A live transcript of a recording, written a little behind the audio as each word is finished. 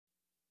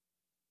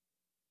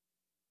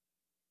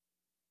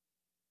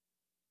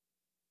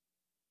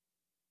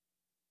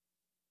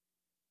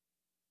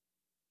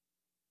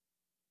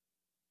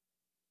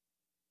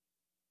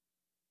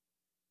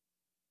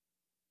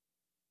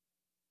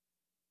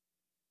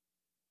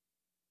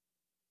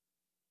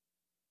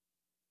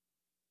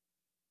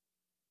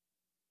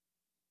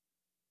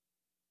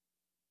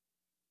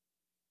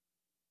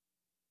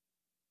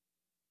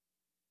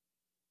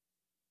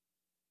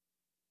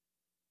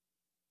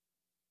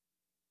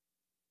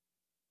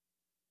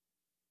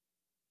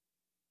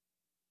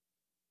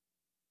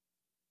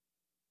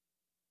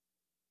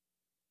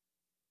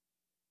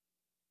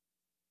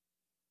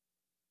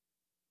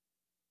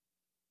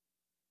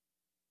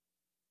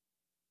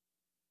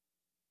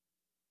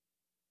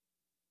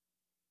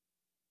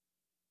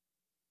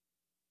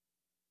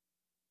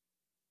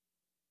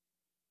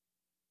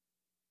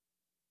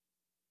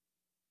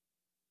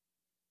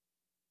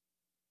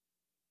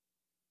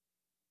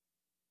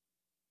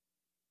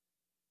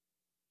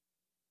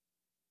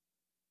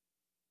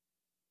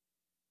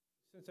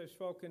since I've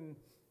spoken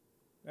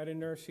at a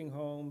nursing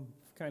home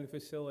kind of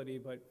facility,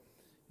 but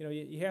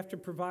you have to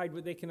provide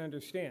what they can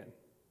understand.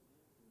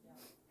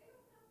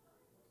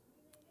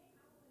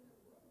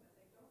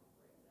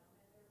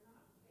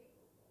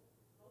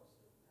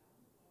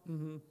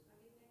 Mm-hmm.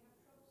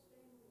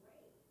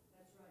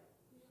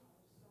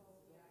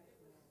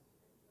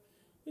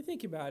 You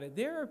think about it,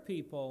 there are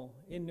people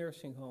in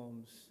nursing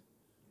homes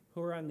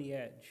who are on the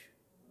edge,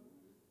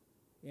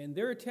 and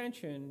their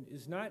attention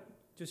is not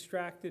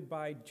distracted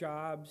by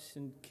jobs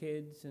and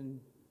kids and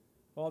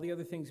all the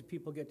other things that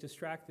people get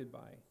distracted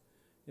by.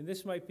 And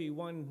this might be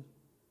one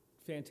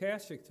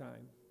fantastic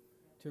time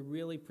to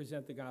really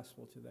present the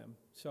gospel to them.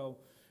 So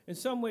in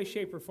some way,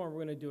 shape, or form,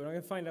 we're going to do it. I'm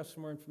going to find out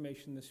some more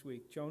information this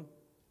week. Joan?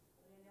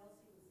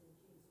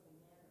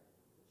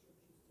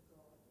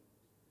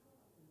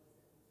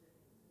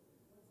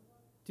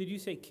 Did you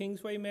say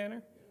Kingsway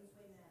Manor?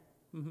 Kingsway Manor.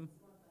 Mm-hmm. This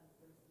month on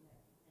Thursday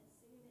night. And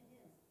singing the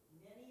hymns,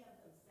 many of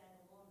them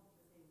sang along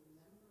because they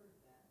remembered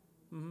that.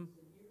 Mm-hmm.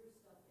 The newer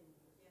stuff they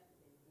forget,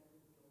 they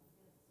remembered the old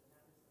hymns. So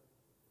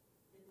that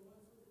was get the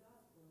ones with the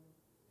gospel.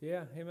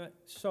 Yeah, amen.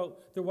 So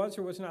there was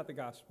or was not the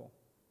gospel?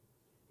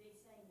 They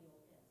sang the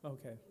old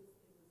hymns. Okay. It was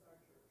our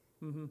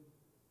church. Mm-hmm.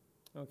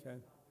 Okay.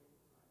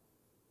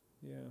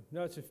 Yeah.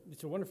 No, it's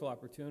a wonderful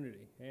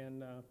opportunity.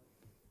 And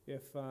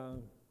if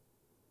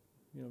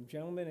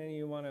gentlemen, any of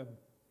you want to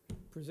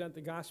present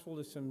the gospel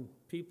to some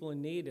people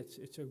in need, it's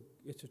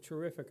a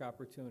terrific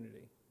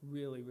opportunity.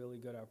 Really, really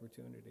good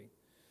opportunity.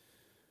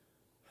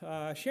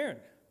 Sharon. We had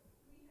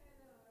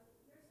a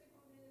nursing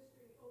home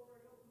ministry over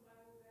at Open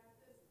Bible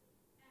Baptist,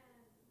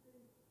 and the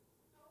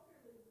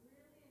elderly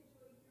really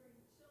enjoyed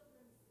hearing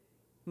children sing.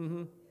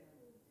 Mm-hmm. If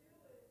we do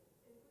it,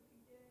 if we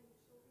could get any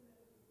children that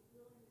would be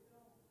willing to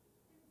go and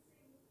sing,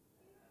 one or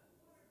two songs,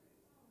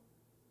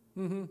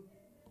 Mm-hmm.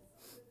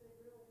 it's something that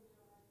they really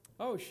enjoy.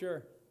 Oh,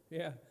 sure.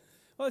 Yeah.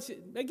 Well, it's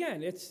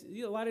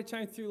a lot of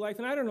time through life,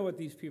 and I don't know what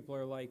these people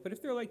are like, but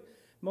if they're like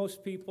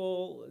most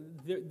people,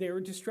 they were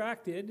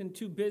distracted and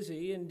too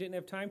busy and didn't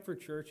have time for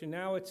church, and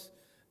now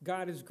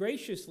God has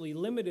graciously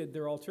limited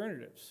their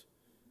alternatives.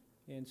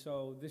 And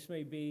so this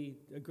may be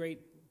a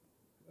great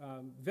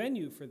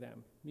venue for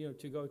them,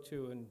 to go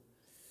to, and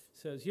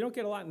says, you don't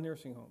get a lot in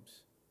nursing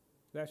homes.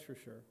 That's for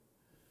sure.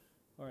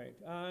 All right.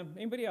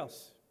 Anybody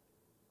else?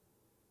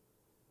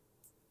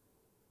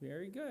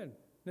 Very good.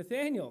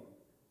 Nathaniel,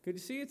 good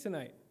to see you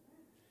tonight.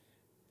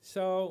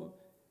 So,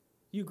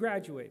 you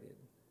graduated.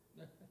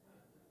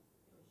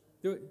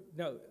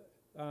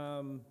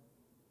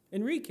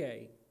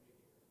 Enrique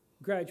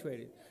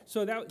graduated.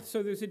 So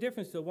there's a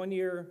difference, the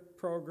one-year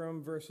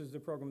program versus the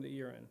program that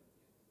you're in.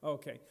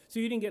 Okay. So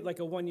you didn't get like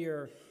a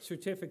one-year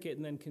certificate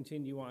and then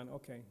continue on.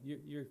 Okay.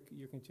 You're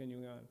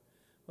continuing on.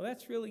 Well,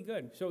 that's really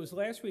good. So it was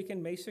last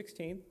weekend, May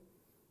 16th,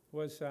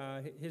 was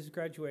his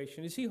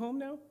graduation. Is he home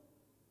now?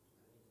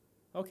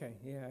 Okay,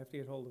 yeah, I have to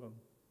get hold of him.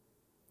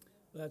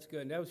 Well, that's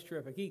good. That was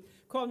terrific. He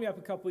called me up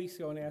a couple weeks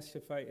ago and asked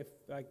if I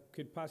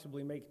could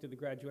possibly make it to the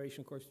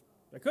graduation. Of course,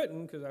 I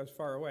couldn't because I was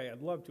far away.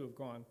 I'd love to have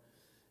gone.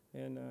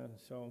 And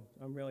so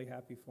I'm really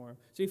happy for him.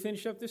 So you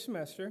finished up this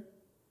semester.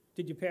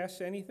 Did you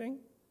pass anything?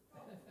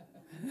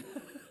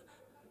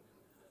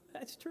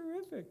 That's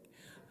terrific.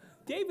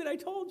 David, I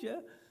told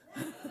you.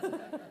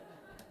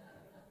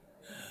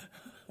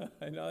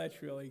 I know,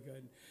 that's really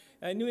good.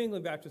 New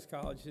England Baptist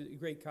College is a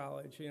great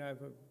college. I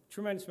have a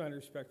tremendous amount of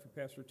respect for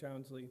Pastor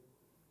Townsley,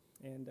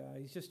 and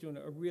he's just doing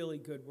a really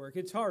good work.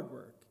 It's hard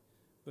work,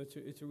 but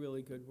it's a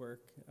really good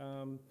work.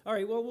 All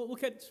right, well, we'll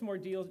get some more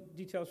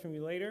details from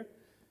you later,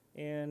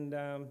 and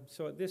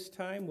so at this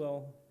time,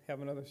 we'll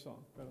have another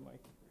song. Brother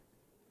Mike.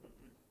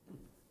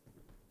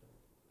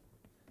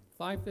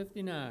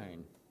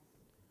 559.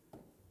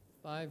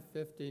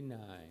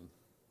 559.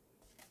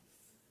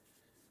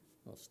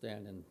 We'll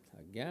stand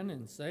again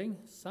and sing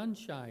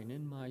Sunshine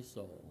in My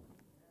Soul.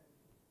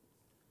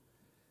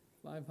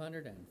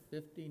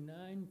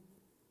 559.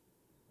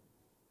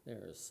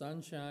 There is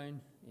sunshine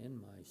in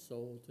my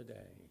soul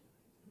today.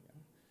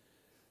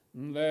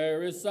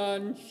 There is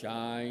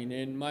sunshine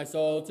in my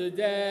soul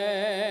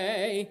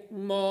today,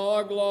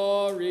 more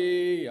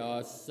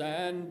glorious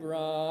and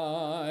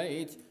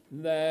bright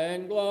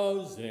than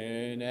glows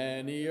in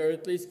any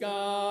earthly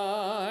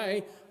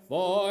sky.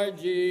 For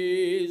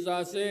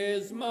Jesus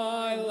is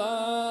my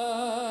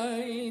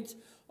light.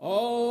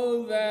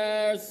 Oh,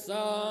 there's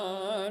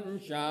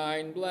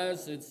sunshine,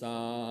 blessed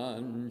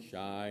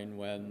sunshine,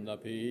 when the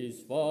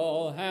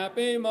peaceful,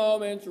 happy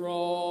moments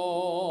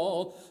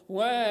roll.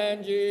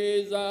 When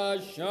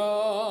Jesus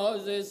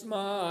shows his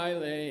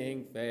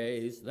smiling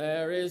face,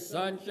 there is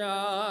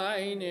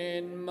sunshine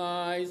in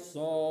my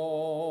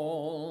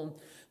soul.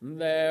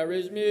 There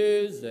is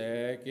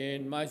music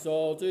in my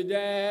soul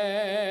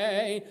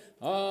today,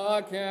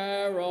 a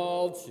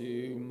carol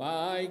to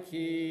my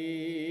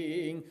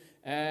King.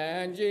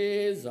 And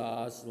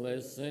Jesus,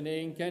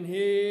 listening, can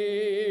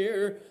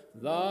hear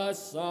the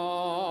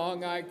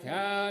song I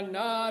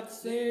cannot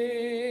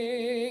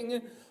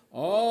sing.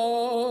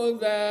 Oh,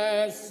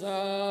 the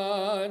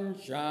sunshine,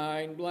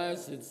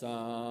 blessed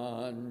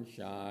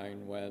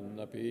sunshine, when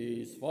the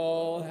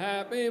peaceful,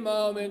 happy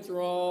moments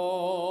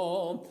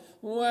roll,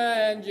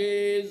 when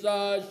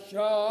Jesus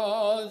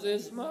shows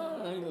his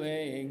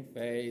smiling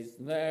face,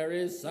 there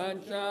is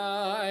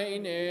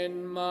sunshine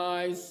in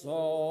my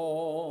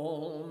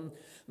soul.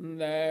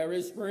 There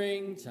is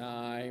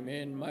springtime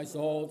in my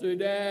soul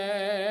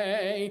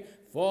today,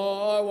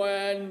 for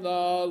when the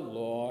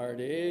Lord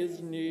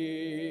is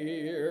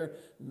near,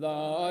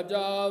 the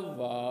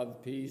dove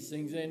of peace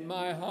sings in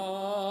my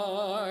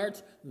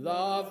heart,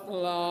 the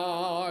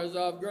flowers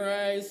of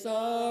grace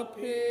appear.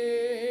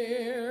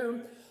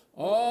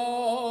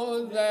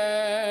 Oh,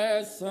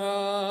 the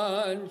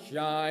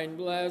sunshine,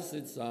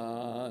 blessed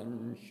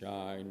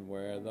sunshine,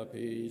 where the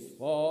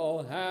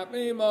peaceful,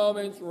 happy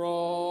moments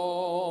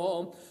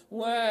roll,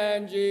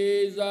 when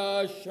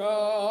Jesus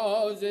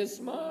shows his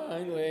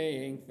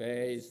smiling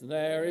face,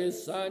 there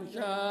is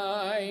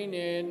sunshine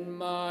in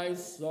my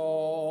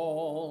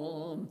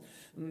soul.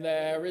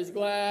 There is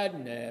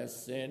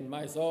gladness in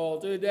my soul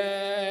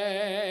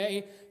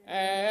today,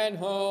 and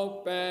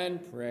hope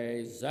and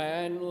praise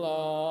and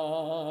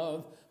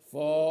love,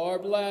 for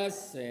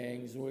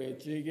blessings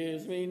which he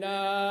gives me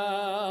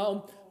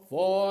now,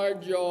 for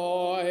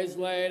joys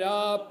laid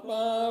up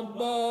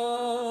above.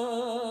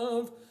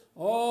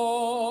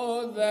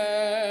 Oh,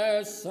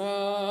 the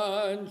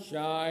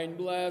sunshine,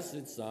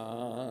 blessed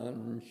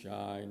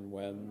sunshine,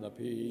 when the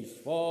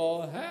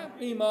peaceful,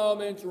 happy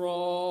moments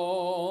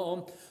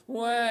roll,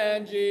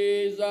 when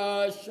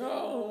Jesus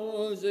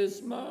shows his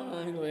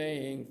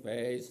smiling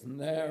face,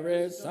 there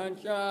is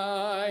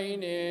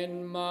sunshine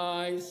in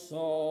my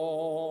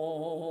soul.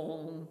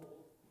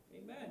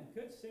 Amen.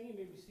 Good singing. You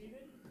may be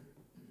seated.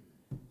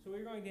 So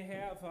we're going to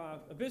have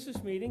a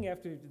business meeting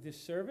after this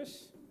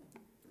service.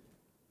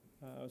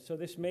 So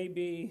this may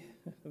be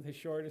the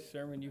shortest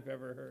sermon you've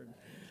ever heard.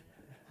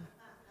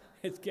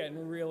 It's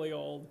getting really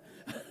old.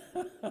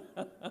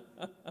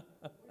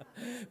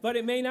 But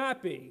it may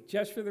not be.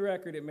 Just for the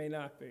record, it may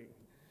not be.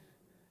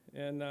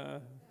 And,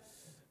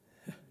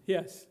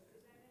 yes.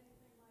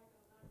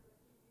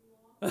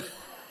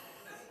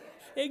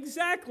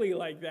 Exactly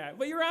like that.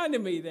 But you're on to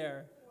me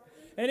there.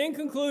 And in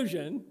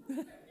conclusion,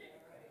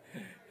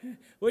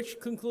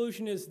 which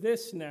conclusion is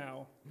this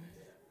now?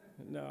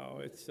 No,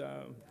 it's...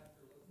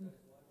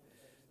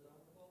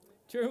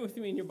 Turn with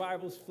me in your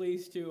Bibles,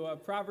 please, to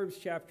Proverbs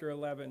chapter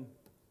 11.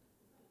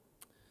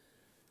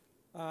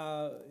 We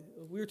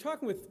were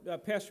talking with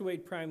Pastor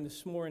Wade Prime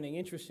this morning,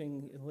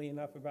 interestingly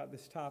enough, about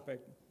this topic,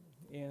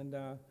 and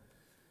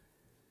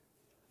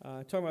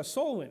talking about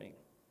soul winning.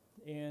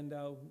 And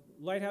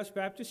Lighthouse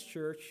Baptist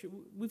Church,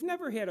 we've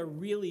never had a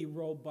really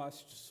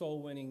robust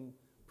soul winning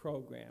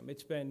program.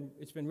 It's been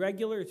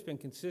regular, it's been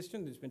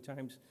consistent. There's been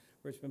times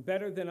where it's been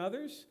better than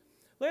others.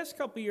 Last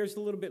couple of years, a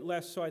little bit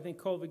less, so I think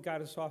COVID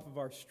got us off of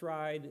our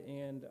stride,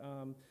 and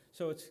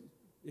so it's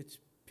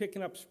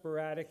picking up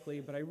sporadically,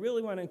 but I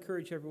really want to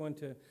encourage everyone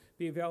to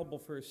be available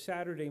for a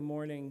Saturday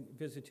morning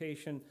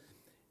visitation.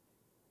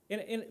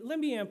 And let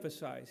me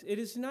emphasize, it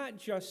is not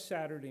just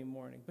Saturday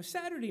morning, but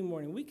Saturday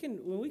morning,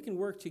 when we can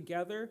work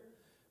together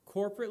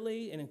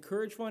corporately and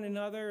encourage one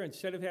another,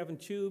 instead of having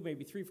 2,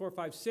 maybe 3, 4,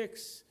 5,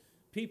 6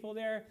 people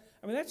there,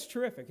 I mean, that's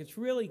terrific. It's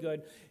really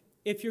good.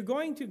 If you're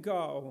going to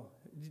go...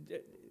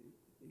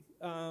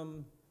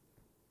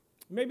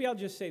 maybe I'll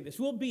just say this.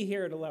 We'll be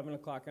here at 11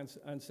 o'clock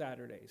on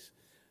Saturdays.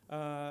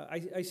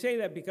 I say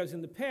that because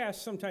in the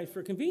past, sometimes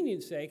for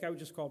convenience sake, I would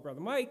just call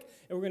Brother Mike,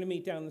 and we're going to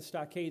meet down in the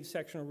Stockade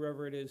section or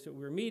wherever it is that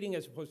we're meeting,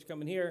 as opposed to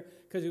coming here,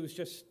 because it was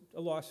just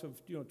a loss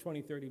of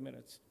 20, 30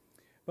 minutes.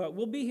 But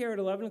we'll be here at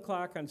 11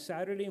 o'clock on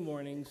Saturday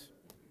mornings,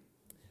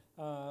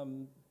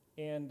 and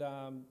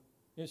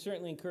I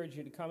certainly encourage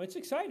you to come. It's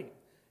exciting.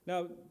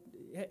 Now,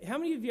 how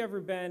many of you ever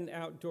been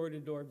out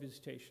door-to-door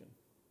visitation?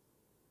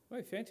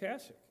 Right,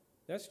 fantastic.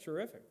 That's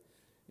terrific.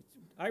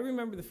 I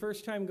remember the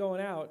first time going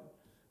out.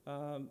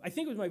 I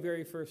think it was my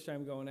very first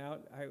time going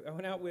out. I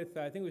went out with,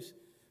 I think it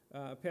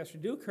was Pastor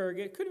Duke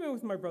Herget. It could have been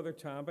with my brother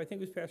Tom, but I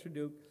think it was Pastor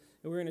Duke.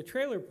 And we were in a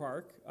trailer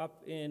park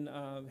up in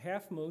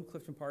Half Moon,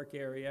 Clifton Park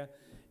area.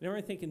 And I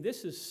remember thinking,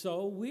 this is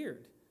so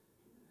weird.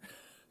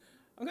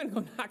 I'm going to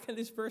go knock on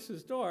this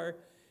person's door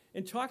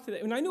and talk to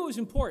them. And I knew it was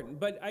important,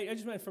 but I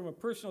just meant from a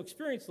personal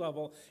experience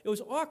level, it was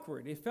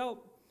awkward. It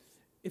felt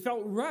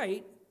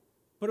right.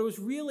 But it was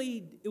really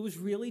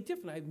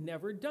different. I've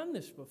never done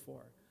this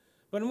before.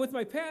 But I'm with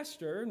my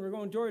pastor, and we're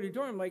going door to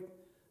door. I'm like,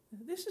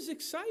 this is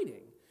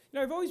exciting.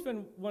 I've always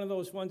been one of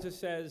those ones that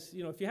says,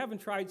 if you haven't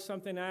tried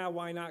something,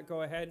 why not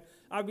go ahead?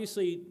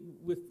 Obviously,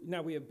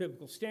 now we have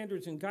biblical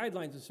standards and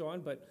guidelines and so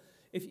on, but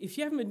if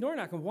you haven't been door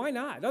knocking, why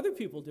not? Other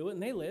people do it,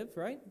 and they live,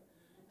 right?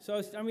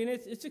 So,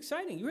 it's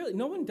exciting.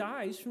 No one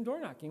dies from door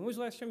knocking. When was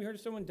the last time you heard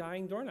of someone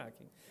dying door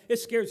knocking? It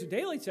scares the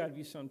daylights out of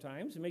you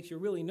sometimes. It makes you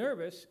really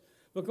nervous.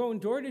 But going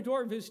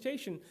door-to-door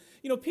visitation,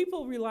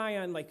 people rely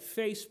on like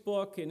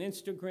Facebook and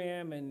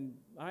Instagram and,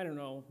 I don't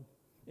know,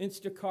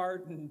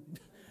 Instacart and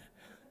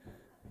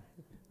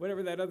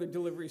whatever that other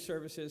delivery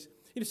service is.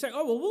 You say,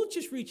 oh, well, we'll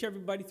just reach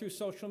everybody through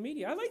social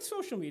media. I like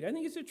social media. I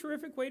think it's a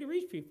terrific way to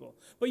reach people.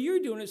 But you're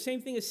doing the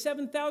same thing as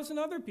 7,000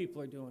 other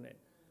people are doing it.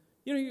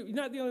 You know, you're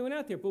not the only one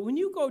out there. But when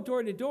you go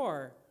door to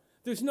door,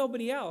 there's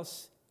nobody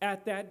else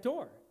at that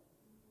door.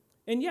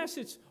 And yes,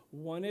 it's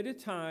one at a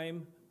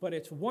time, but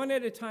it's one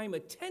at a time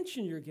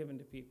attention you're giving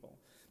to people.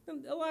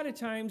 And a lot of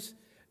times,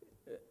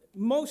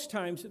 most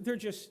times, they're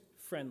just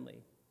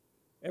friendly.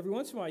 Every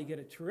once in a while, you get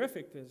a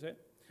terrific visit.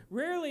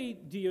 Rarely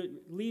do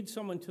you lead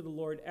someone to the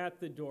Lord at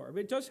the door.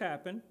 But it does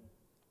happen.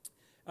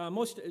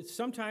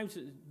 Sometimes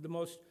the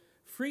most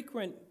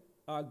frequent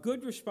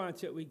good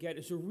response that we get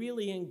is a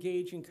really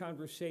engaging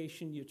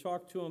conversation. You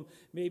talk to them,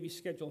 maybe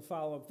schedule a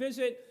follow-up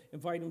visit,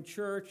 invite them to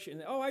church,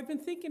 and, oh, I've been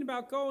thinking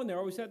about going there.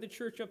 I was at the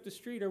church up the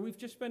street, or we've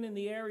just been in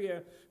the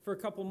area for a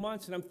couple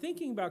months, and I'm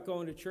thinking about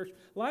going to church.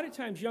 A lot of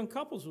times young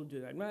couples will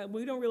do that.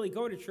 We don't really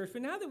go to church,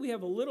 but now that we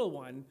have a little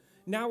one,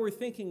 now we're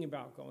thinking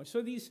about going.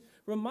 So these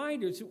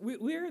reminders,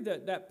 we're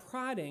that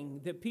prodding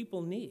that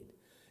people need.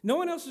 No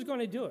one else is going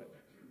to do it.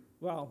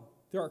 Well,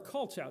 there are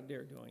cults out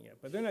there doing it,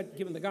 but they're not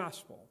giving the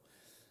gospel.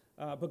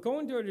 But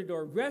going door to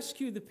door,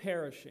 rescue the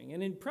perishing.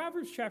 And in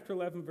Proverbs chapter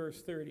 11,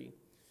 verse 30,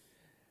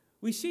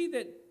 we see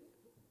that,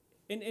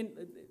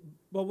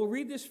 well, we'll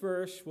read this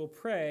verse, we'll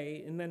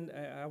pray, and then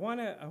I want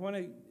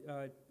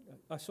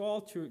us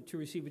all to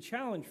receive a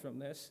challenge from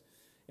this.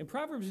 In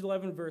Proverbs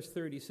 11, verse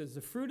 30, it says,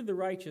 the fruit of the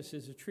righteous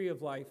is a tree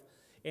of life,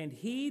 and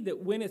he that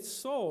winneth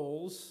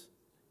souls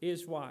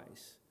is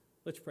wise.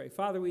 Let's pray.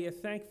 Father, we are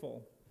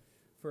thankful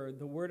for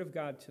the Word of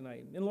God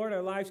tonight. And Lord,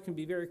 our lives can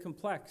be very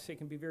complex. They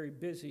can be very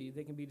busy.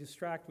 They can be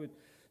distracted with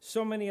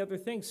so many other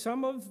things,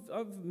 some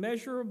of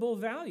measurable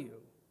value.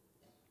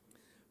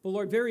 But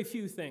Lord, very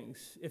few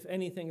things, if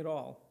anything at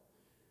all,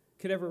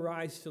 could ever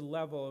rise to the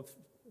level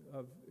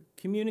of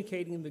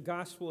communicating the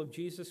gospel of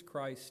Jesus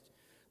Christ,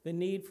 the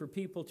need for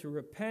people to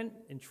repent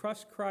and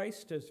trust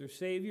Christ as their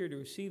Savior, to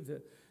receive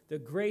the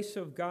grace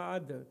of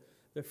God,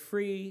 the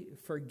free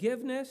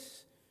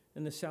forgiveness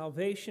and the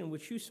salvation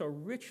which you so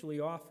richly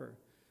offer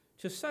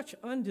to such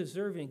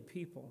undeserving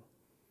people.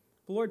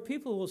 But Lord,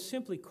 people will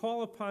simply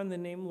call upon the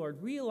name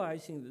Lord,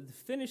 realizing that the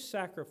finished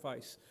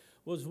sacrifice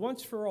was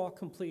once for all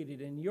completed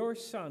in your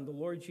Son, the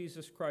Lord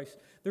Jesus Christ.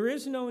 There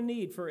is no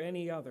need for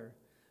any other.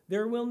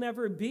 There will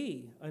never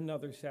be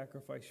another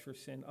sacrifice for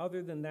sin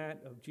other than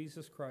that of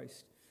Jesus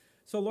Christ.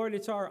 So, Lord,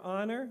 it's our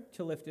honor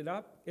to lift it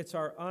up. It's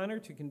our honor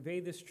to convey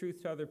this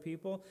truth to other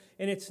people,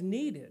 and it's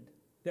needed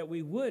that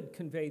we would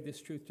convey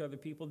this truth to other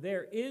people.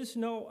 There is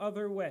no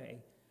other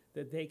way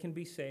that they can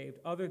be saved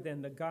other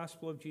than the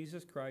gospel of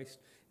Jesus Christ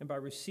and by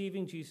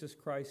receiving Jesus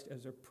Christ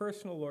as their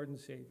personal Lord and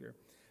Savior.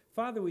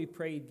 Father, we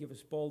pray you'd give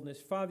us boldness.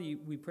 Father,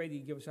 we pray that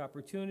you'd give us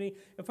opportunity.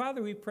 And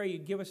Father, we pray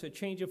you'd give us a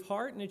change of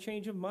heart and a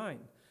change of mind,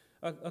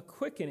 a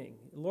quickening,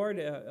 Lord,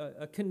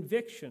 a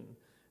conviction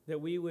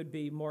that we would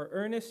be more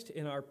earnest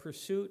in our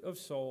pursuit of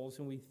souls.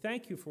 And we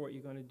thank you for what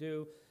you're going to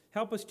do.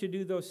 Help us to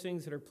do those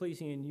things that are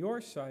pleasing in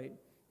your sight.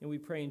 And we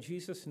pray in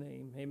Jesus'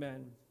 name,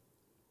 amen.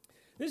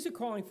 This is a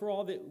calling for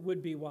all that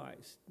would be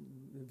wise.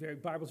 The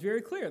Bible's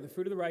very clear. The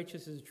fruit of the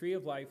righteous is a tree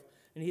of life,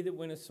 and he that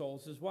winneth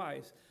souls is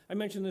wise. I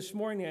mentioned this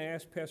morning, I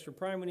asked Pastor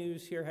Prime when he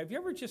was here, have you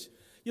ever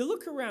you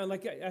look around,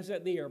 like as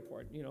at the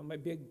airport, you know, my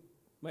big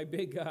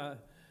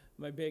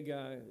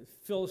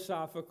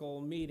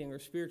philosophical meeting or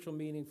spiritual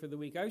meeting for the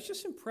week. I was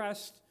just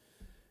impressed,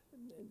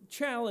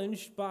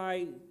 challenged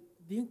by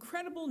the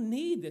incredible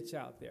need that's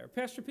out there.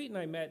 Pastor Pete and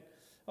I met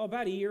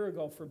about a year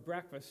ago for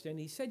breakfast, and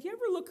he said, you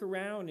ever look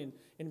around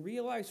and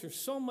realize there's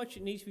so much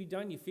that needs to be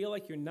done, you feel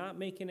like you're not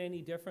making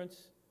any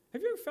difference?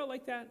 Have you ever felt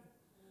like that?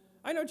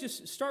 I know,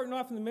 just starting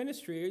off in the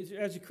ministry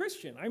as a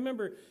Christian, I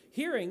remember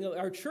hearing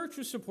our church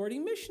was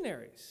supporting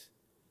missionaries.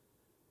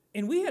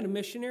 And we had a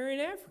missionary in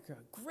Africa.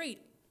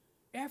 Great.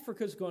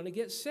 Africa's going to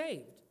get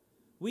saved.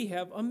 We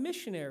have a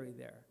missionary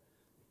there.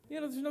 You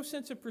know, there's no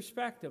sense of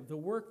perspective, the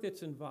work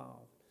that's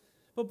involved.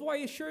 But boy,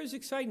 it sure is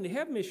exciting to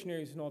have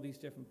missionaries in all these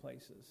different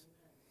places.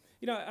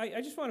 You know, I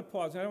just want to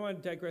pause. I don't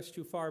want to digress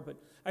too far, but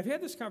I've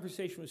had this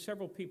conversation with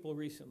several people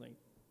recently.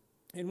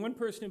 And one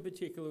person in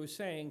particular was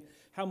saying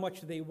how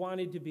much they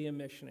wanted to be a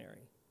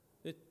missionary.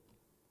 That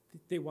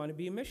they want to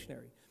be a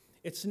missionary.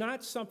 It's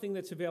not something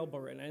that's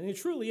available right now. And it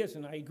truly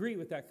isn't. I agree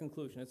with that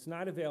conclusion. It's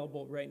not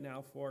available right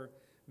now for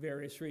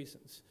various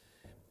reasons.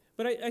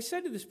 But I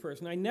said to this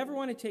person, I never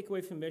want to take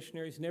away from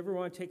missionaries, never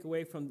want to take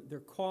away from their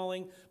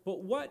calling,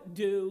 but what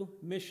do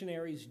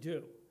missionaries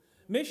do?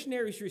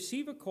 Missionaries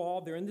receive a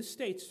call. They're in the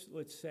States,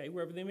 let's say,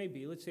 wherever they may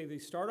be. Let's say they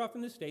start off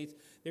in the States.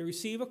 They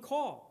receive a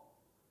call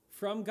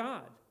from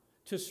God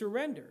to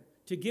surrender,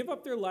 to give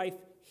up their life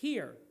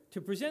here, to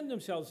present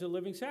themselves as a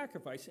living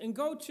sacrifice, and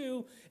go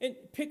to and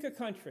pick a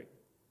country.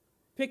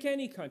 Pick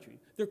any country.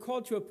 They're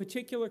called to a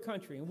particular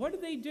country. And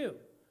what do?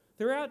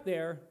 They're out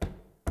there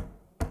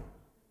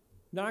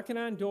knocking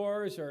on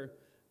doors, or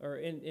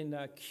in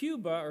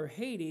Cuba or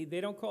Haiti,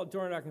 they don't call it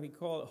door knocking, they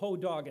call it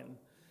ho-dogging.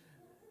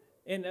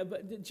 And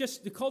but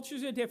just the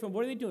cultures are different.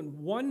 What are they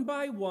doing? One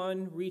by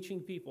one, reaching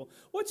people.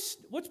 What's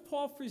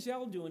Paul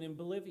Frizzell doing in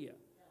Bolivia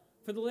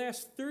for the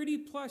last 30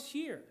 plus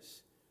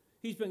years?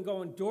 He's been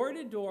going door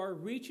to door,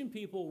 reaching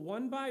people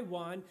one by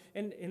one.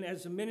 And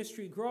as the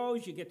ministry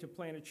grows, you get to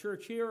plant a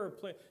church here or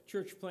a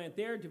church plant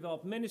there,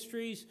 develop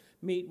ministries,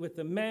 meet with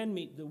the men,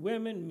 meet the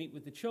women, meet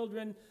with the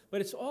children.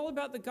 But it's all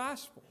about the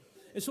gospel.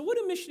 And so what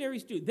do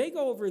missionaries do? They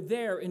go over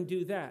there and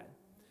do that.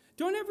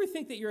 Don't ever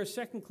think that you're a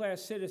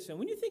second-class citizen.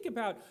 When you think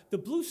about the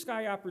blue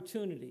sky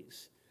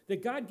opportunities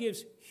that God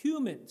gives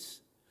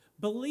humans,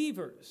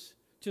 believers,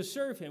 to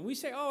serve him, we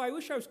say, oh, I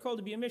wish I was called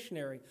to be a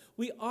missionary.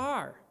 We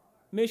are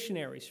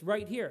missionaries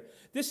right here.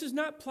 This is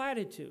not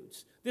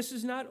platitudes. This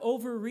is not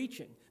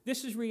overreaching.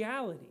 This is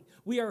reality.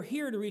 We are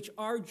here to reach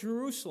our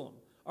Jerusalem,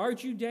 our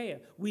Judea.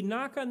 We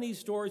knock on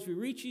these doors. We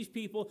reach these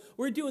people.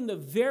 We're doing the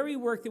very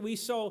work that we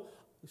so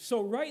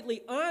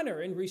rightly honor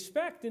and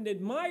respect and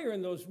admire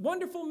in those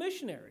wonderful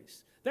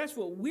missionaries. That's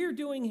what we're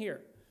doing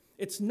here.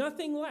 It's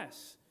nothing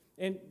less.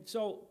 And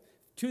so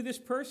to this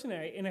person,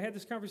 and I had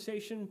this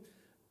conversation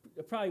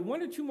probably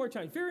one or two more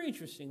times, very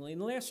interestingly, in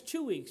the last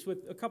 2 weeks with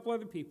a couple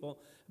other people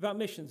about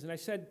missions. And I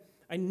said,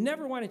 I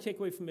never want to take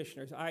away from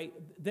missionaries.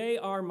 They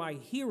are my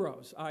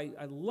heroes. I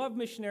love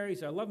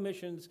missionaries. I love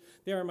missions.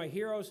 They are my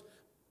heroes.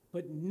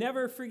 But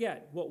never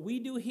forget, what we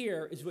do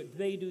here is what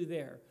they do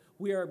there.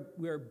 We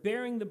are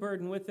bearing the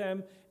burden with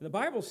them. And the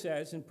Bible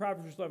says in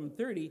Proverbs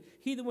 11:30,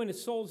 he that winneth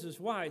souls is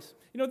wise.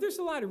 You know, there's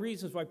a lot of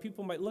reasons why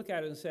people might look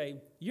at it and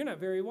say, you're not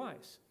very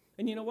wise.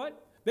 And you know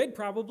what? They'd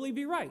probably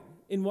be right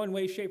in one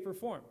way, shape, or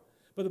form.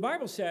 But the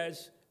Bible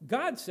says,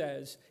 God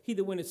says, he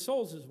that winneth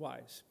souls is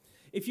wise.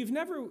 If you've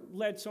never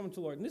led someone to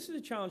the Lord, and this is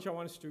a challenge I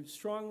want us to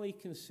strongly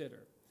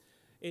consider.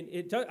 And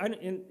it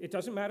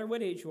doesn't matter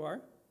what age you are.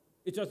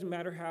 It doesn't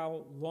matter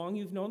how long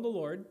you've known the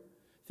Lord.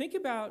 Think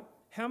about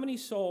how many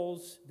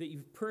souls that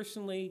you've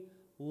personally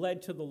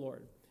led to the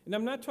Lord. And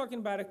I'm not talking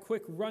about a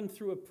quick run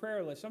through a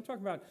prayer list. I'm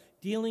talking about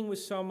dealing with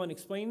someone,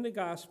 explaining the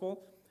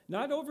gospel,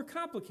 not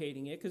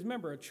overcomplicating it, because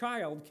remember, a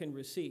child can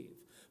receive,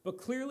 but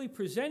clearly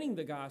presenting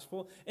the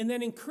gospel and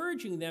then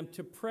encouraging them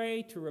to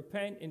pray, to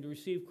repent, and to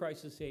receive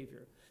Christ as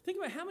Savior. Think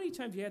about how many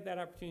times you had that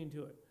opportunity to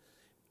do it.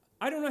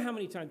 I don't know how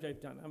many times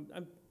I've done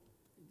it.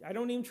 I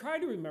don't even try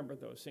to remember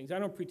those things. I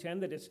don't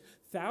pretend that it's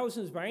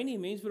thousands by any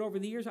means, but over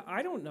the years,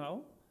 I don't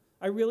know.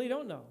 I really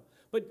don't know.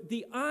 But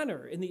the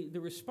honor and the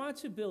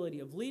responsibility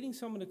of leading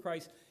someone to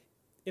Christ,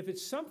 if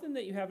it's something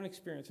that you haven't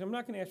experienced, and I'm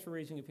not going to ask for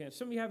raising of hands,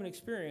 something you haven't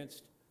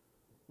experienced,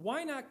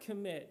 why not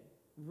commit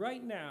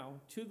right now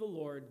to the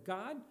Lord?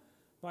 God,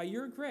 by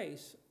your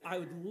grace, I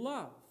would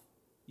love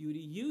you to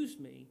use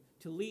me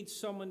to lead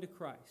someone to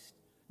Christ.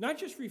 Not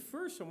just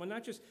refer someone,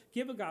 not just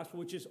give a gospel,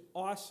 which is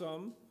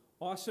awesome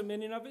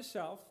in and of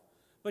itself,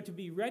 but to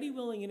be ready,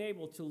 willing, and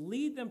able to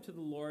lead them to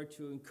the Lord,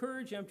 to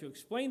encourage them, to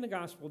explain the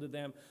gospel to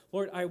them.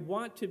 Lord, I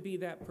want to be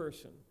that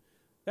person.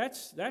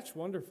 That's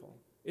wonderful.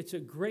 It's a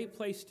great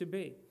place to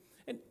be.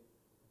 And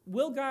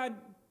will God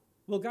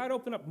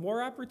open up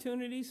more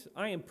opportunities?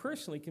 I am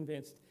personally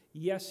convinced,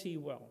 yes, he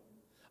will.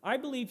 I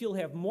believe you'll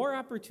have more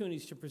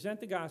opportunities to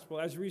present the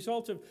gospel as a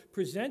result of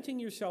presenting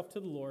yourself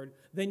to the Lord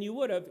than you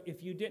would have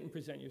if you didn't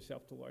present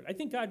yourself to the Lord. I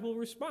think God will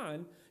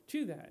respond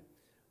to that.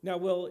 Now,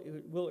 will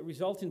it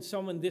result in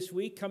someone this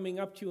week coming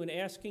up to you and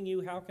asking you,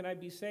 how can I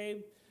be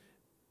saved?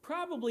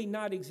 Probably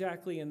not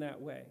exactly in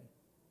that way.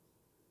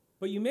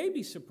 But you may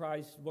be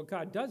surprised what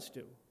God does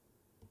do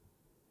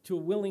to a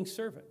willing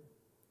servant.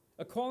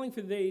 A calling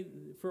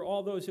for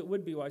all those that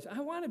would be wise. I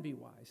want to be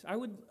wise.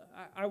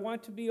 I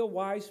want to be a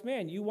wise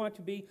man. You want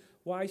to be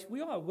wise.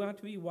 We all want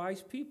to be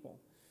wise people.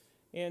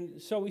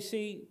 And so we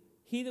see,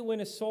 he that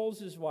winneth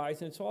souls is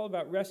wise, and it's all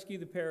about rescue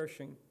the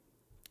perishing.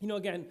 You know,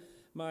 again,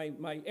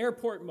 my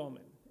airport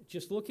moment,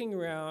 just looking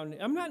around.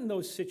 I'm not in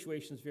those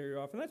situations very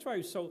often. That's why it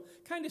was so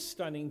kind of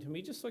stunning to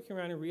me, just looking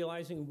around and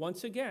realizing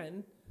once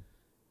again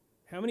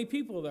how many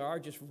people there are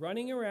just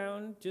running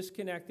around,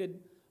 disconnected,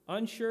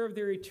 unsure of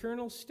their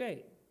eternal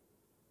state.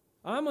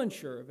 I'm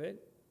unsure of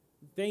it.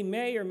 They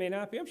may or may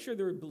not be. I'm sure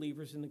there are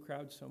believers in the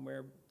crowd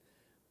somewhere.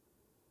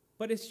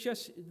 But it's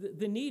just,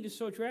 the need is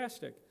so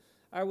drastic.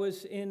 I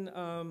was in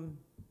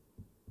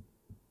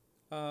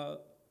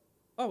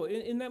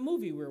that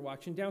movie we were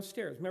watching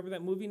downstairs. Remember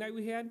that movie night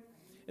we had?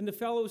 And the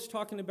fellow was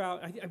talking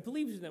about, I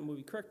believe it was in that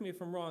movie, correct me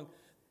if I'm wrong,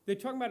 they're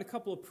talking about a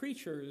couple of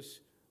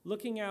preachers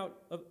looking out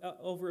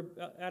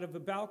out of a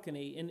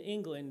balcony in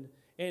England,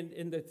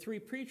 and the three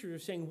preachers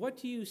are saying, what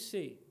do you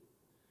see?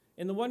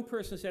 And the one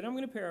person said, I'm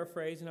going to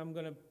paraphrase, and I'm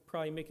going to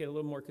probably make it a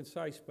little more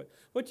concise, but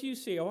what do you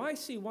see? Oh, I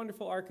see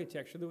wonderful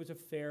architecture. There was a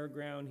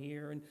fairground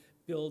here, and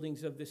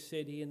buildings of the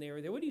city, and they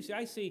were there. What do you see?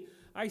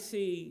 I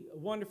see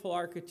wonderful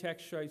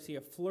architecture. I see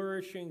a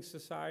flourishing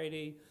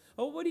society.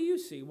 Oh, what do you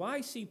see? Well,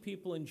 I see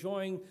people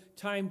enjoying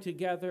time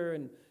together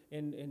and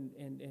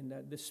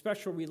the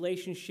special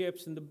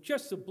relationships and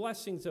just the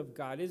blessings of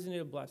God. Isn't it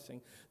a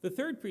blessing? The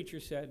third preacher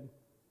said,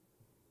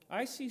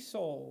 I see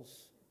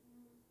souls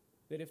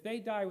that if they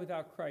die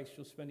without Christ,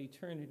 you'll spend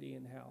eternity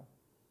in hell.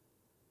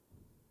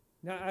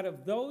 Now, out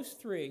of those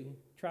three,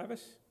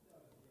 Travis?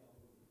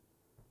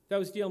 That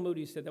was D.L.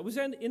 Moody who said that. Was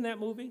that in that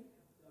movie?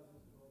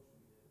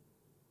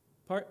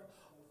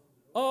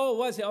 Oh,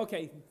 was it?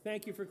 Okay,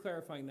 thank you for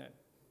clarifying that.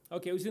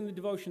 Okay, it was in the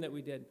devotion that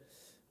we did,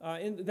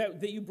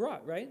 that you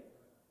brought, right?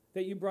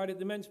 That you brought at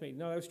the men's meeting.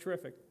 No, that was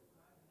terrific.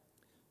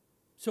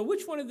 So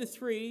which one of the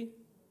three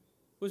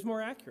was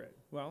more accurate?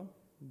 Well,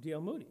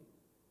 D.L. Moody,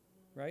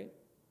 right?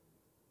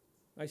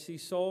 I see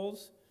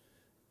souls,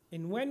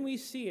 and when we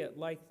see it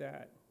like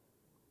that,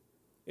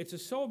 it's a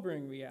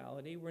sobering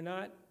reality. We're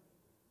not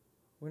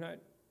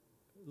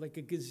like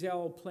a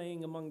gazelle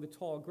playing among the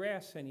tall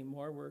grass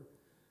anymore. We're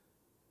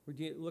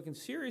looking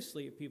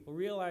seriously at people,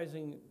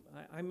 realizing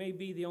I may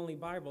be the only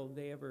Bible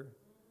they ever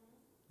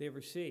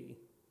see.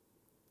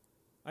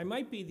 I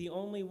might be the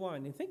only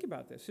one. And think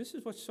about this. This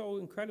is what's so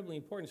incredibly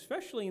important,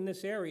 especially in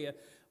this area,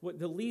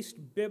 the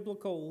least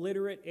biblical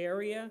literate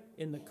area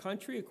in the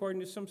country,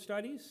 according to some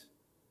studies.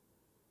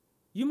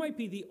 You might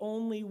be the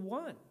only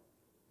one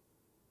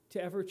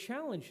to ever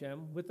challenge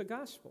them with the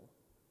gospel.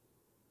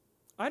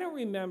 I don't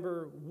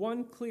remember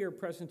one clear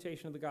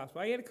presentation of the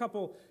gospel. I had a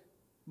couple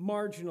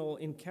marginal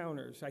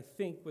encounters, I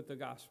think, with the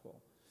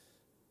gospel.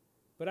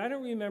 But I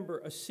don't remember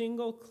a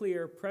single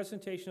clear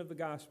presentation of the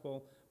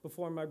gospel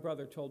before my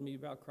brother told me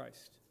about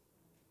Christ.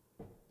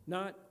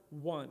 Not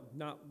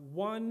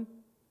one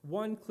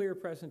clear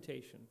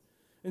presentation.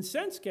 And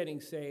since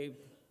getting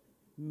saved,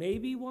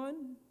 maybe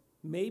one,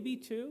 maybe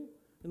two.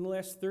 In the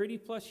last 30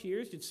 plus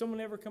years, did someone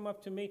ever come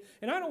up to me?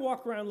 And I don't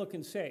walk around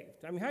looking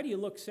saved. I mean, how do you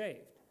look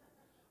saved?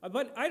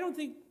 But I don't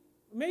think,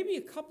 maybe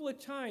a couple of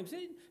times,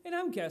 and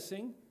I'm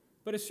guessing,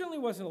 but it certainly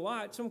wasn't a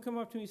lot. Someone come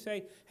up to me and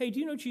say, hey, do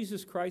you know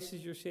Jesus Christ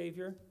is your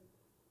Savior?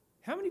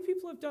 How many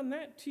people have done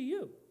that to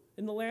you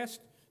in the last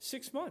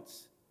 6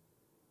 months?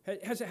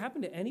 Has it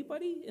happened to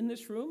anybody in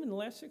this room in the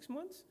last 6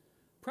 months?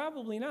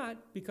 Probably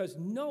not, because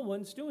no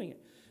one's doing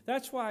it.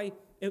 That's why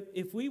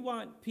if we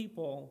want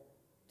people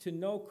to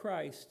know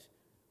Christ,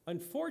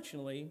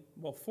 unfortunately,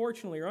 well,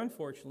 fortunately or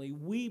unfortunately,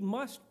 we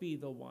must be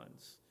the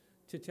ones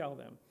to tell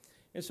them.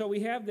 And so we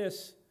have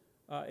this,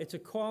 it's a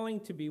calling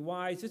to be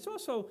wise. It's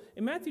also,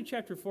 in Matthew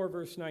chapter 4,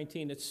 verse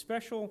 19, it's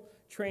special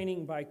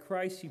training by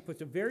Christ. He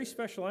puts a very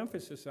special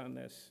emphasis on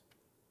this.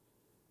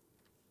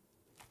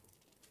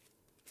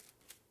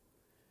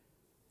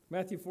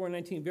 Matthew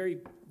 4:19, very,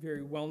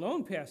 very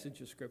well-known passage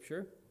of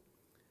Scripture.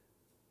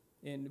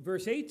 In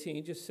verse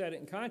 18, just set it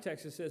in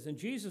context, it says, and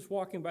Jesus,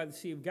 walking by the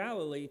Sea of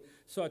Galilee,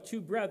 saw two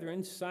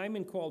brethren,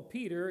 Simon called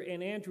Peter,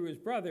 and Andrew his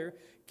brother,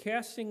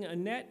 casting a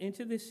net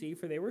into the sea,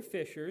 for they were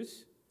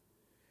fishers.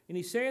 And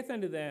he saith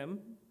unto them,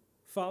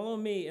 follow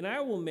me, and I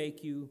will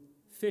make you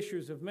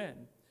fishers of men.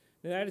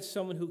 And that is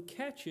someone who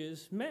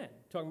catches men,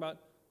 talking about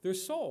their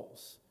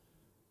souls.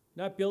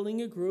 Not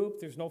building a group.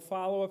 There's no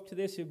follow-up to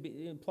this. It would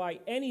imply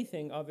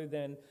anything other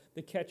than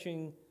the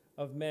catching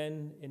of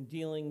men and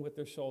dealing with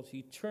their souls, the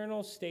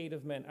eternal state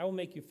of men. I will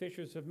make you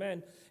fishers of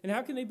men. And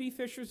how can they be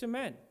fishers of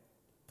men?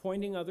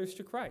 Pointing others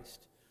to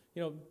Christ.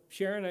 You know,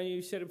 Sharon, I know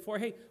you said it before,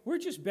 hey, we're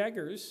just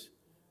beggars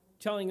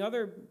telling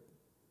other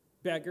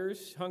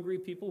beggars, hungry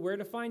people, where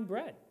to find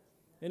bread.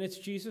 And it's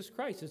Jesus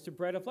Christ. It's the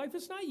bread of life.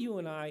 It's not you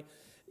and I.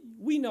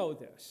 We know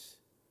this.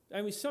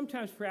 I mean,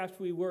 sometimes perhaps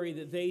we worry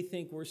that they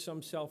think we're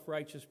some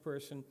self-righteous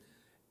person.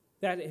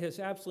 That has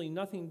absolutely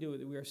nothing to do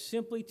with it. We are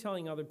simply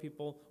telling other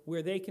people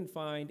where they can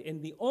find,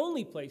 and the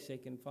only place they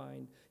can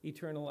find,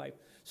 eternal life.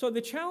 So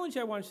the challenge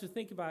I want us to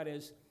think about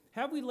is,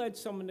 have we led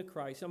someone to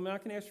Christ? I'm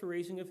not going to ask for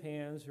raising of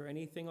hands or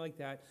anything like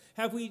that.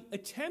 Have we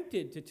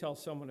attempted to tell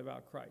someone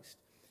about Christ?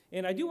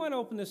 And I do want to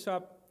open this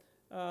up.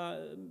 Now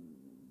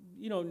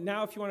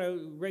if you want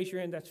to raise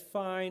your hand, that's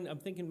fine. I'm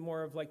thinking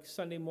more of like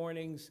Sunday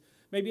mornings,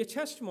 maybe a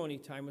testimony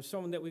time of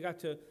someone that we got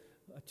to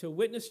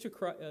witness to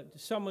Christ,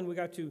 someone we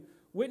got to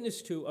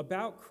witness to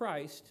about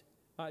Christ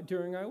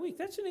during our week.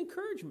 That's an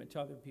encouragement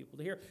to other people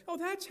to hear, oh,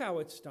 that's how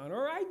it's done,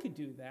 or I could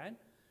do that.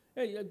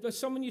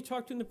 Someone you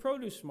talked to in the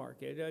produce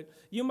market.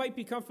 You might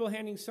be comfortable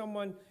handing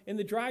someone in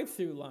the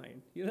drive-through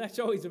line. That's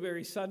always a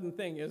very sudden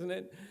thing, isn't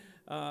it?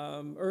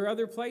 Or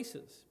other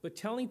places. But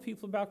telling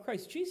people about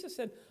Christ. Jesus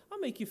said, I'll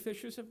make you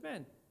fishers of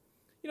men.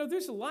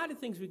 There's a lot of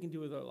things we can do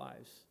with our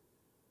lives.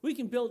 We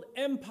can build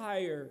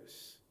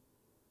empires.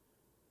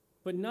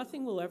 But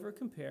nothing will ever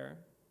compare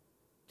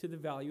to the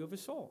value of a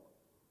soul.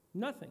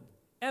 Nothing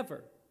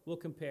ever will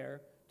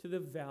compare to the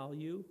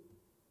value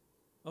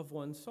of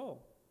one's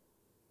soul.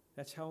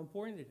 That's how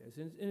important it is.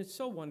 And it's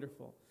so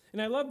wonderful.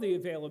 And I love the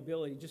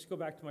availability. Just go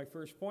back to my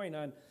first point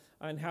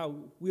on how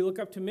we look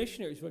up to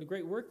missionaries, what a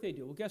great work they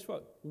do. Well, guess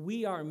what?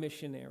 We are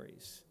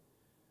missionaries.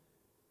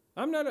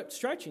 I'm not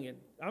stretching it.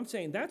 I'm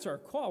saying that's our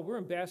call. We're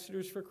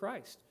ambassadors for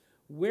Christ.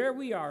 Where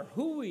we are,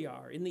 who we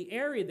are, in the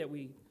area that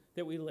we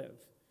live.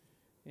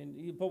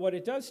 But what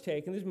it does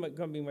take, and this is going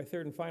to be my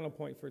third and final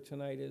point for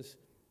tonight, is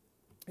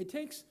it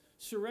takes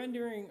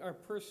surrendering our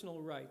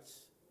personal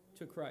rights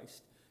to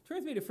Christ. Turn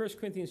with me to 1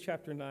 Corinthians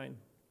chapter 9.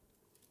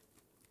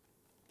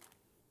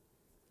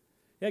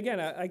 Again,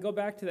 I go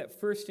back to that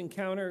first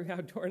encounter,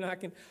 outdoor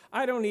knocking.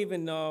 I don't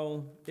even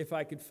know if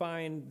I could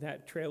find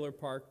that trailer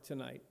park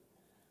tonight.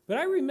 But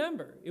I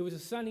remember, it was a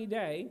sunny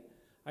day.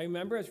 I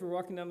remember as we're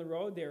walking down the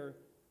road, there were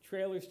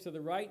trailers to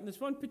the right, and this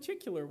one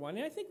particular one,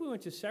 and I think we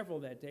went to several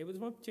that day, but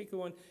this one particular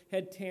one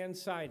had tan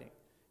siding.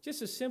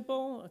 Just a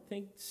simple, I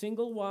think,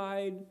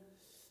 single-wide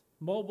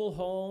mobile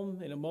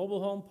home in a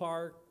mobile home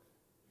park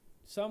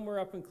somewhere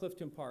up in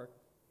Clifton Park.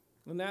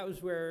 And that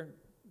was where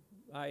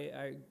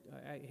I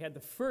had the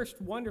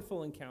first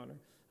wonderful encounter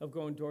of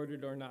going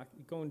door-to-door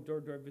going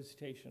door-to-door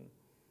visitation.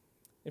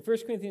 In 1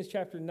 Corinthians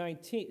chapter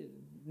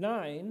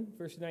 9,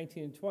 verse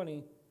 19 and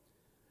 20,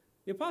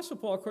 the Apostle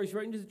Paul, of course,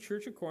 writing to the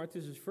church of Corinth,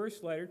 this is his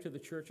first letter to the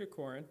church of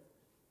Corinth,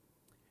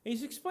 and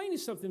he's explaining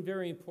something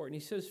very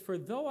important. He says, "For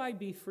though I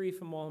be free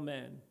from all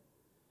men,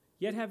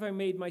 yet have I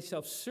made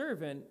myself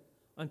servant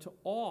unto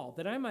all,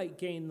 that I might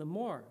gain the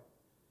more.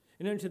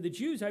 And unto the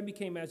Jews I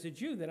became as a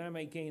Jew, that I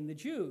might gain the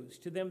Jews.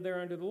 To them that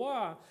are under the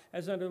law,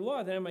 as under the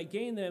law, that I might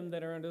gain them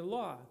that are under the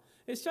law."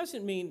 This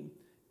doesn't mean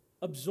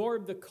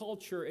absorb the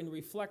culture and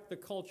reflect the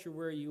culture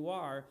where you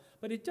are,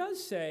 but it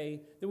does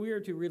say that we are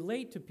to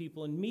relate to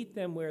people and meet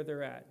them where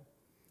they're at.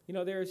 You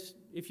know,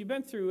 if you've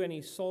been through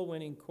any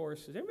soul-winning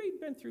courses, everybody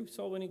been through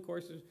soul-winning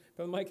courses?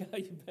 Brother Mike,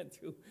 you've been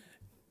through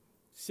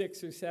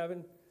 6 or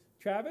 7.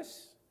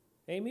 Travis,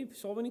 Amy,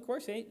 soul-winning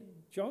course?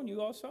 Joan,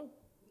 you also? We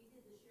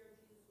did the Share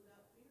Jesus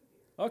Without Fear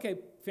here.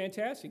 Okay,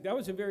 fantastic. That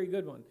was a very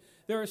good one.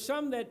 There are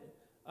some that,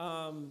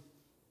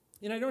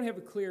 and I don't have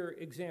a clear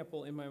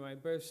example in my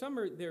mind, but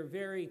they're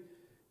very,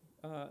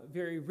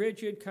 very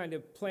rigid, kind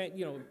of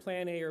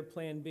plan A or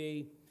plan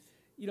B.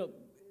 You know,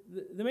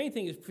 the main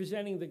thing is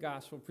presenting the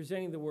gospel,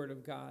 presenting the word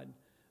of God.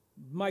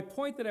 My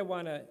point that I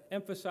want to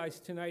emphasize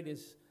tonight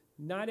is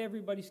not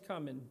everybody's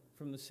coming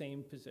from the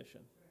same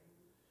position.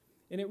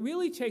 And it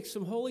really takes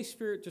some Holy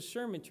Spirit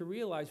discernment to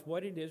realize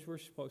what it is we're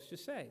supposed to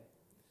say.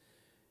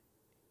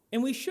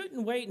 And we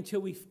shouldn't wait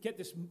until we get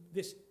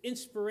this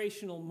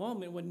inspirational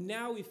moment when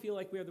now we feel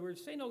like we have the word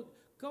to say. No,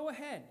 go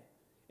ahead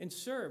and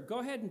serve. Go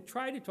ahead and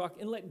try to talk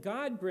and let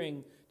God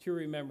bring to your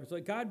remembrance.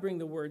 Let God bring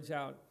the words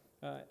out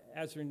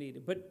as they're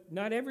needed. But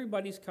not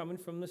everybody's coming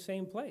from the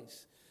same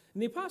place.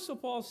 And the Apostle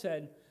Paul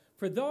said,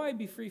 "For though I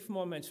be free from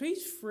all men," so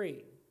he's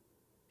free.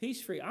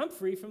 He's free. I'm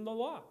free from the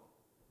law.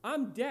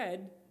 I'm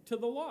dead to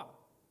the law.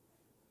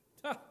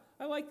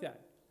 I like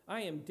that.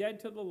 I am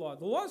dead to the law.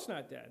 The law's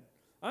not dead.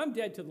 I'm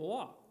dead to the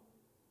law.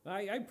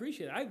 I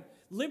appreciate it.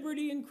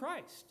 Liberty in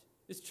Christ.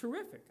 It's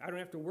terrific. I don't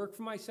have to work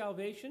for my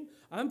salvation.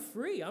 I'm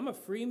free. I'm a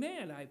free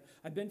man.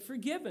 I've been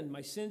forgiven.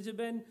 My sins have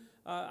been,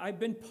 I've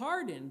been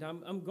pardoned.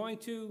 I'm going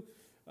to,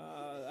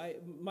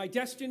 my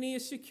destiny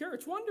is secure.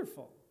 It's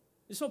wonderful.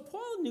 And so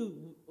Paul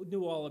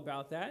knew all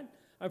about that.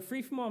 I'm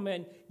free from all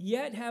men,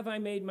 yet have I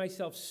made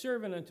myself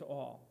servant unto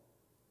all,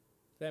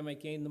 that I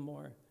might gain the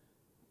more.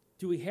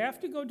 Do we have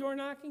to go door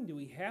knocking? Do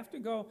we have to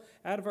go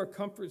out of our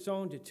comfort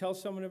zone to tell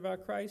someone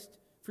about Christ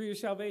for your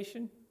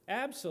salvation?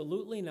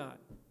 Absolutely not.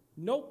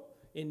 Nope.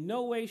 In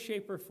no way,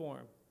 shape, or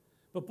form.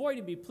 But boy,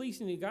 to be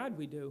pleasing to God,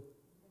 we do.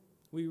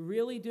 We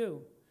really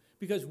do.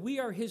 Because we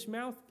are his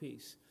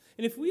mouthpiece.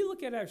 And if we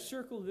look at our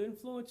circle of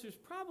influence, there's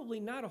probably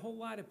not a whole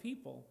lot of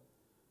people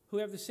who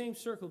have the same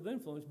circle of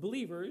influence,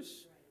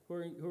 believers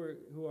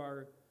who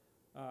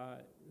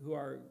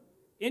are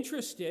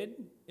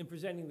interested in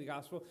presenting the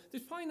gospel.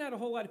 There's probably not a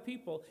whole lot of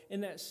people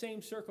in that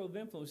same circle of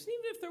influence.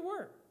 Even if there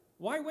were,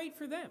 why wait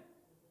for them?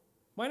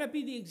 Why not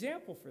be the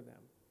example for them?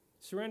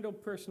 Surrender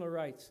personal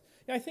rights.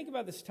 I think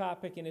about this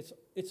topic, and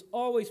it's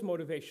always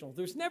motivational.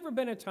 There's never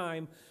been a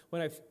time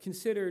when I've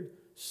considered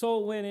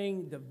soul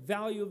winning, the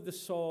value of the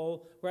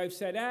soul, where I've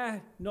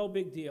said, no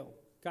big deal,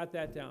 got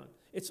that down.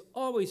 It's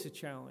always a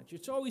challenge.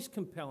 It's always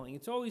compelling.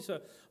 It's always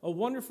a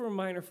wonderful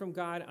reminder from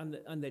God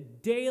on the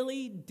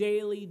daily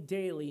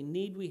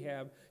need we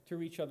have to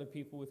reach other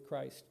people with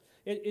Christ.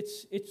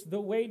 It's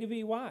the way to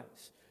be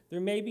wise. There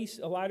may be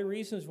a lot of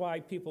reasons why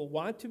people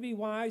want to be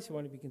wise, they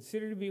want to be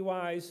considered to be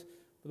wise,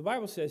 but the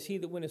Bible says, "He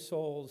that winneth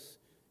souls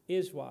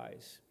is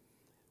wise."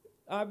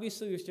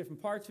 Obviously, there's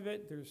different parts of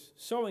it. There's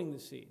sowing the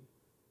seed.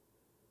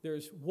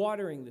 There's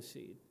watering the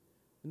seed.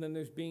 And then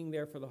there's being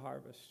there for the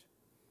harvest.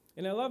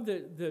 And I love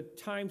the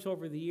times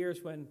over the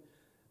years when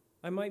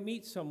I might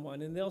meet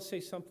someone and they'll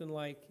say something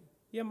like,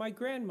 "Yeah, my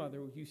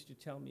grandmother used to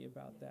tell me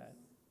about that."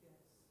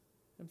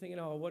 I'm thinking,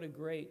 oh, what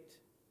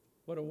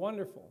a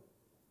wonderful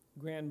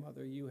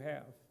grandmother you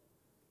have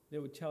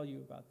that would tell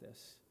you about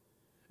this.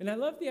 And I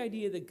love the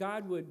idea that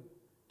God would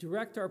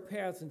direct our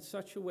paths in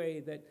such a way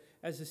that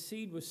as the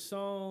seed was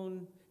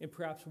sown and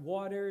perhaps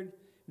watered,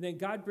 and then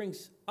God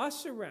brings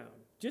us around,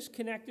 just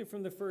connected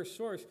from the first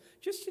source,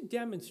 just to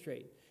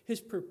demonstrate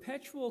his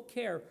perpetual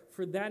care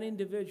for that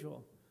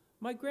individual.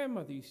 My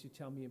grandmother used to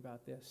tell me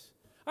about this.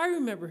 I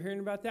remember hearing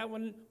about that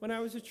when I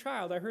was a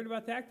child. I heard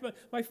about that.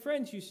 My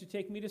friends used to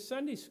take me to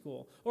Sunday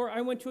school. Or I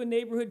went to a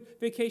neighborhood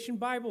vacation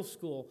Bible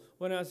school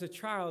when I was a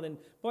child, and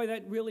boy,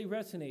 that really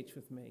resonates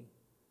with me.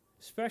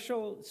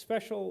 Special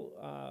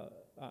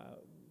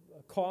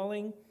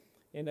calling,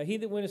 and he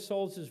that winneth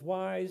souls is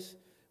wise.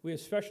 We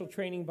have special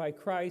training by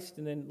Christ,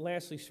 and then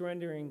lastly,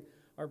 surrendering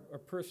our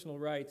personal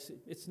rights.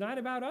 It's not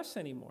about us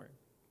anymore.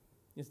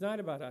 It's not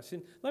about us.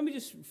 And let me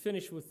just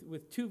finish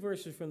with 2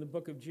 verses from the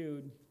book of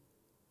Jude.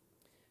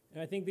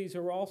 And I think these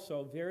are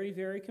also very,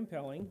 very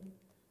compelling.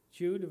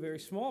 Jude, a very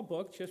small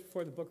book, just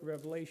before the book of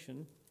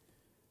Revelation.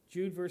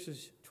 Jude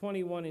verses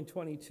 21 and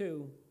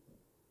 22.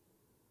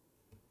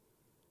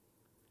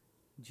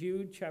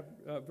 Jude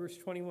verse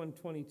 21,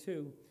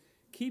 22.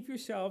 Keep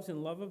yourselves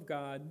in love of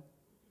God,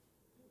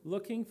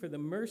 looking for the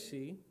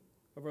mercy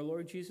of our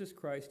Lord Jesus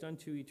Christ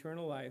unto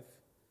eternal life.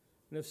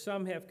 And if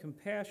some have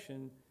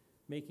compassion,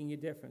 making a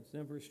difference.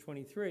 Then verse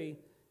 23.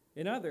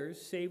 And others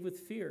save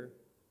with fear,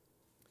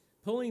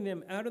 pulling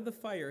them out of the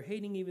fire,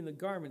 hating even the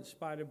garment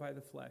spotted by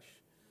the flesh.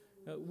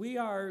 We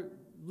are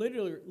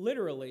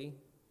literally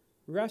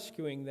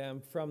rescuing them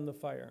from the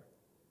fire.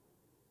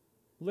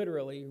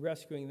 Literally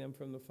rescuing them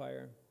from the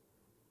fire.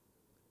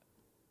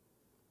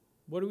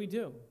 What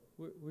do?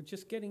 We're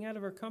just getting out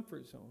of our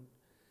comfort zone.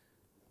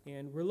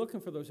 And we're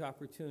looking for those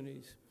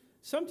opportunities.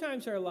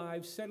 Sometimes our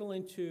lives settle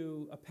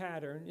into a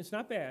pattern. It's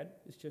not bad.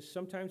 It's just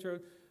sometimes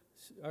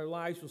our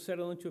lives will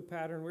settle into a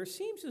pattern where it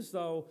seems as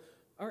though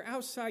our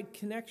outside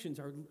connections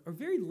are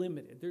very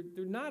limited.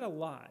 They're not a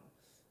lot.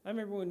 I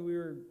remember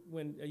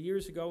when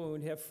years ago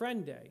when we'd have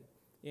Friend Day,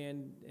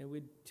 and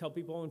we'd tell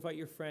people, oh, invite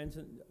your friends,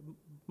 and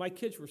my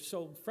kids were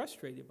so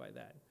frustrated by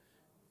that.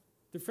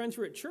 Their friends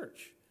were at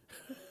church.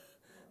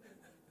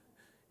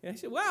 And I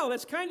said, wow,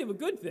 that's kind of a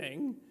good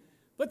thing,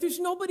 but there's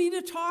nobody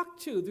to talk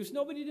to. There's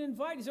nobody to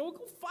invite. He said, well,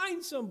 go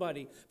find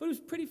somebody. But it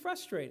was pretty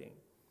frustrating.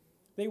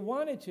 They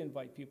wanted to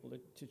invite people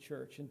to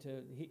church and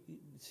to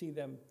see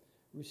them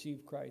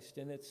receive Christ.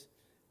 And it's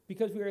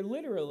because we are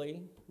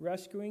literally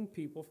rescuing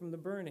people from the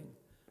burning.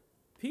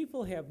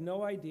 People have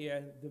no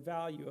idea the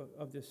value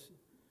of this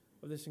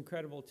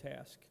incredible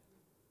task.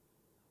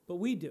 But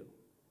we do.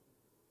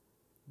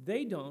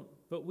 They don't,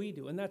 but we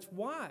do. And that's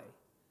why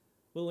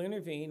we'll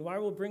intervene, why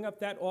we'll bring up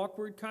that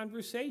awkward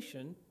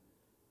conversation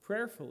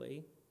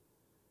prayerfully.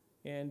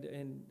 And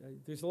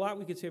there's a lot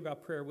we could say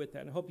about prayer with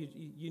that. And I hope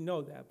you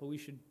know that, but we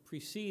should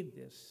precede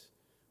this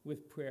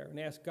with prayer and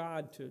ask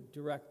God to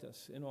direct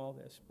us in all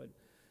this. But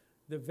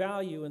the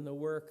value in the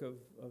work of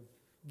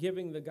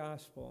giving the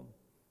gospel,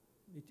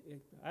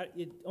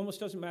 it almost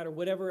doesn't matter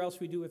whatever else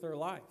we do with our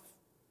life.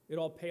 It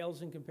all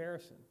pales in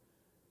comparison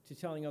to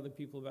telling other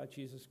people about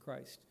Jesus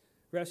Christ.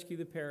 Rescue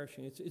the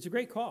perishing. It's a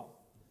great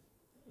call.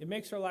 It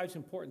makes our lives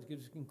important. It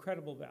gives us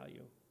incredible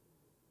value.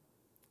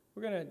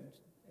 We're going to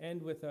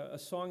end with a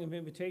song of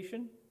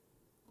invitation.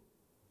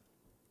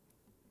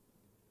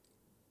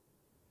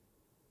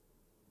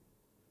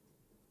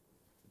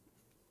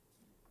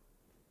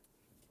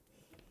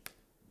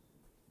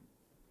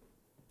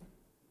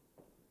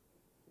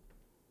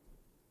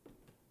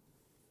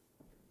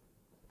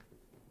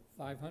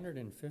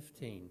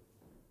 $515.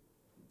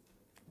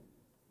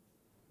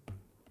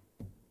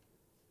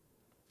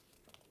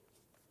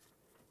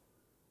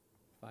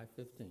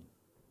 $515.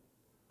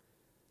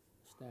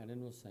 Stand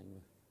and we'll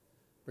sing.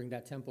 Bring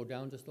that tempo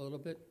down just a little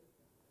bit.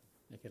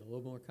 Make it a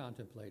little more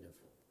contemplative.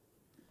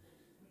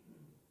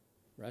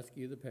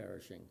 Rescue the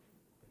perishing.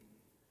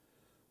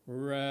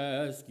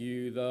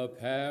 Rescue the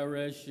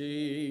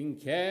perishing,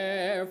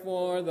 care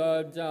for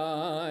the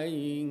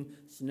dying,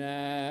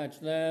 snatch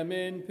them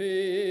in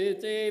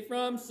pity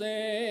from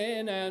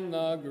sin and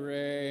the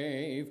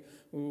grave.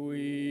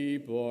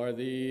 Weep o'er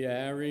the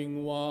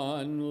erring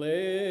one,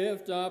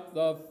 lift up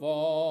the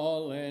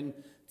fallen,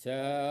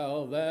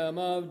 tell them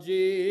of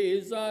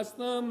Jesus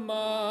the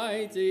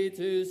mighty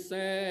to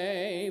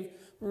save.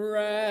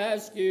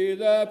 Rescue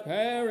the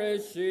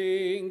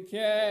perishing,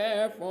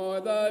 care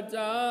for the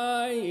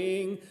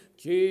dying.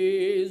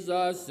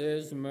 Jesus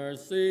is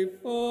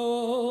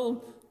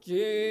merciful,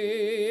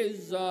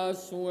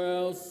 Jesus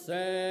will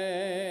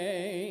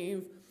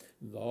save.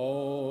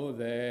 Though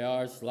they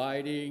are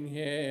slighting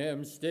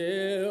him,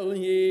 still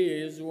he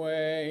is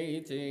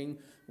waiting,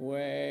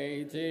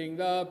 waiting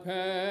the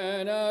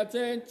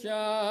penitent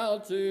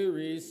child to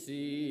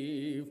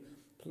receive.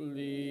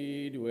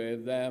 Plead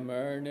with them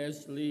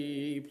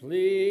earnestly,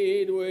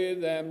 plead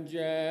with them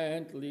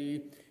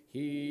gently.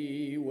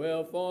 He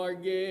will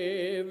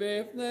forgive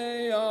if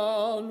they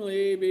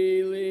only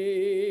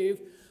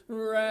believe.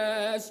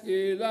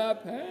 Rescue the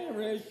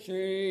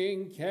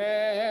perishing,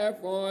 care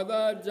for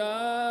the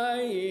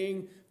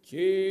dying.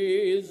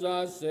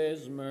 Jesus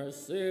is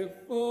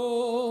merciful,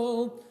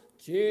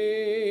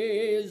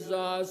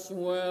 Jesus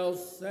will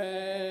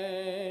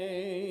save.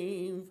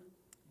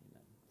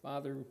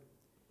 Father,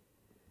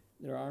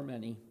 there are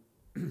many,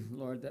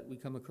 Lord, that we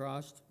come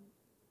across,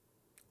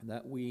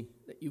 that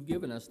you've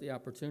given us the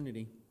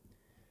opportunity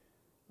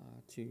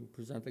to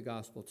present the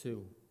gospel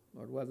to.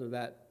 Lord, whether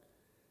that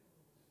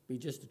be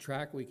just a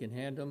tract we can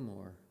hand them,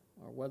 or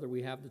whether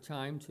we have the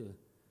time to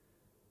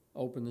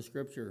open the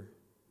scripture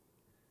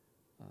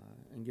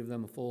and give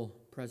them a full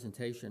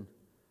presentation.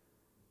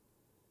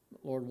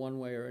 Lord, one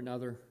way or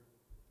another,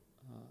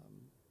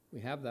 we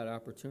have that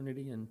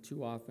opportunity, and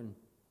too often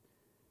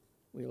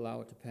we allow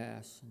it to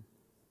pass. And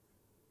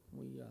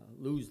we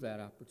lose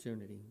that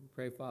opportunity. We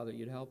pray, Father,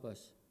 you'd help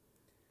us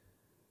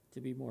to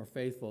be more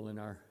faithful in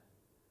our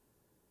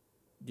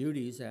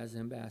duties as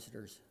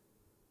ambassadors,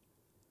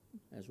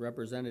 as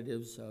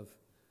representatives of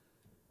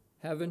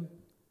heaven,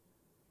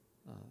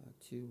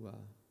 to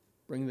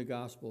bring the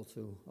gospel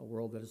to a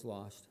world that is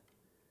lost.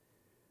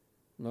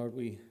 Lord,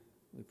 we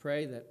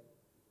pray that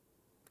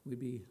we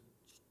be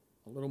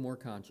a little more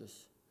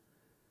conscious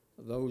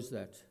of those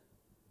that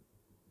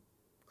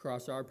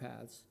cross our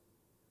paths,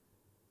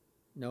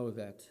 know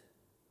that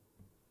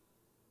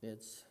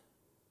it's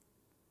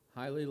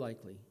highly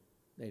likely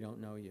they don't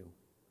know you.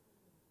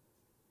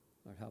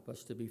 Lord, help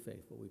us to be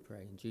faithful, we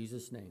pray. In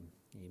Jesus' name,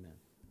 amen.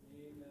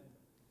 Amen.